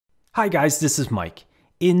Hi guys, this is Mike.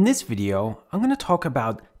 In this video, I'm going to talk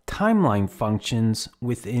about timeline functions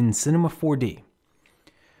within Cinema 4D.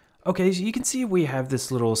 Okay, so you can see we have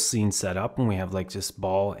this little scene set up and we have like this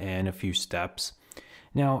ball and a few steps.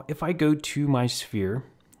 Now, if I go to my sphere,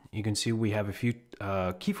 you can see we have a few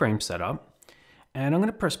keyframes set up and I'm going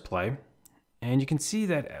to press play and you can see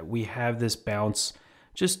that we have this bounce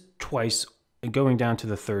just twice going down to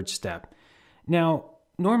the third step. Now,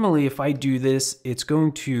 normally if I do this,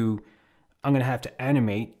 I'm going to have to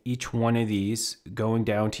animate each one of these going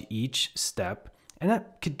down to each step. And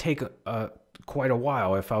that could take quite a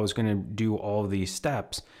while if I was going to do all of these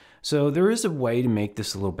steps. So there is a way to make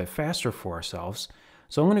this a little bit faster for ourselves.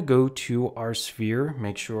 So I'm going to go to our sphere,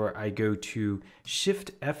 make sure I go to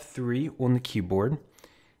Shift F3 on the keyboard.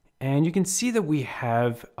 And you can see that we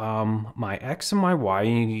have my X and my Y,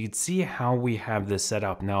 and you can see how we have this set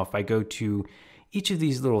up. Now, if I go to each of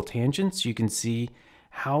these little tangents, you can see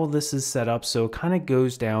how this is set up. So it kind of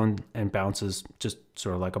goes down and bounces just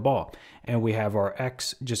sort of like a ball. And we have our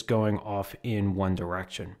X just going off in one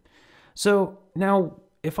direction. So now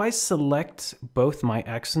if I select both my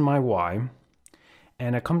X and my Y,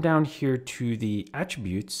 and I come down here to the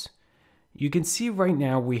attributes, you can see right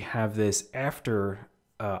now we have this after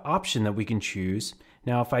option that we can choose.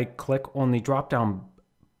 Now, if I click on the drop-down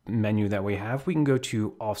menu that we have, we can go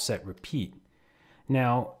to offset repeat.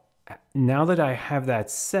 Now that I have that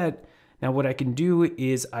set, now what I can do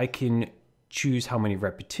is I can choose how many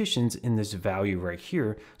repetitions in this value right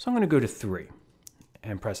here. So I'm going to go to 3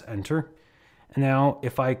 and press enter. And now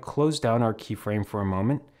if I close down our keyframe for a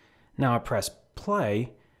moment, now I press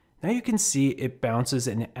play. Now you can see it bounces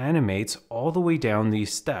and animates all the way down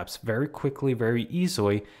these steps very quickly, very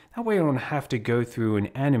easily. That way I don't have to go through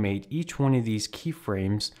and animate each one of these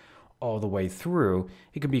keyframes all the way through.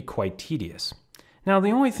 It can be quite tedious. Now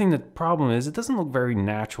the only thing, the problem is it doesn't look very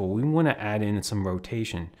natural. We want to add in some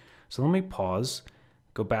rotation. So let me pause,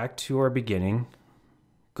 go back to our beginning,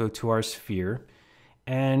 go to our sphere,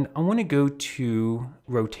 and I want to go to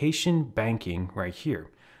rotation banking right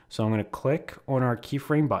here. So I'm going to click on our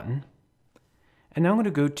keyframe button, and now I'm going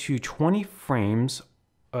to go to 20 frames,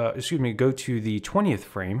 go to the 20th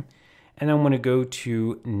frame, and I'm going to go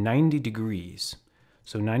to 90 degrees.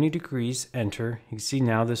 So 90 degrees, enter. You can see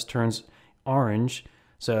now this turns orange,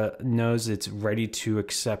 so it knows it's ready to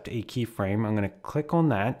accept a keyframe. I'm going to click on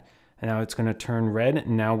that, and now it's going to turn red,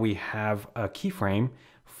 and now we have a keyframe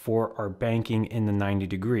for our banking in the 90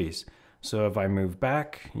 degrees. So if I move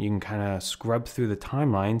back, you can kind of scrub through the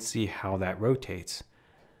timeline, see how that rotates.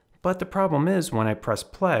 But the problem is when I press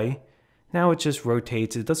play, now it just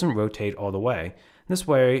rotates. It doesn't rotate all the way. This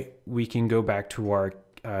way we can go back to our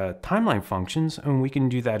timeline functions and we can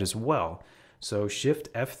do that as well. So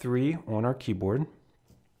Shift F3 on our keyboard.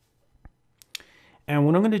 And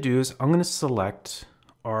what I'm going to do is I'm going to select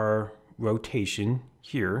our rotation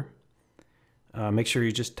here. Make sure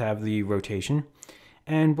you just have the rotation.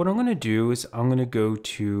 And what I'm going to do is I'm going to go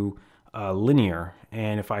to linear.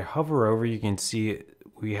 And if I hover over, you can see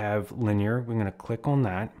we have linear. We're going to click on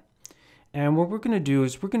that. And what we're going to do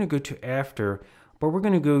is we're going to go to after, but we're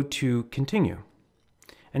going to go to continue.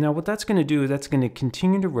 And now what that's going to do is that's going to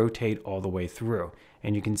continue to rotate all the way through.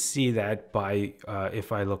 And you can see that by,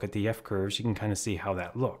 if I look at the F curves, you can kind of see how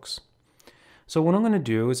that looks. So what I'm going to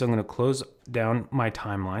do is I'm going to close down my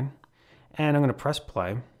timeline and I'm going to press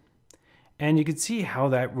play. And you can see how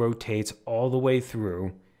that rotates all the way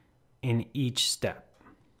through in each step.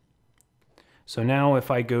 So now if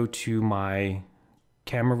I go to my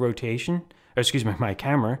camera rotation, or excuse me, my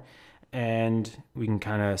camera, and we can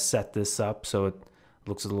kind of set this up so it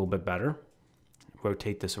looks a little bit better.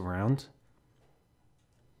 Rotate this around.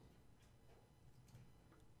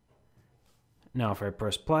 Now if I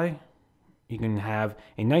press play, you can have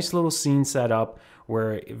a nice little scene set up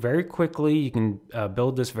where very quickly you can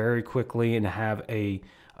build this very quickly and have a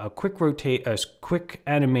quick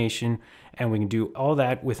animation, and we can do all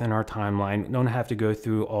that within our timeline. We don't have to go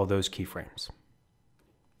through all those keyframes.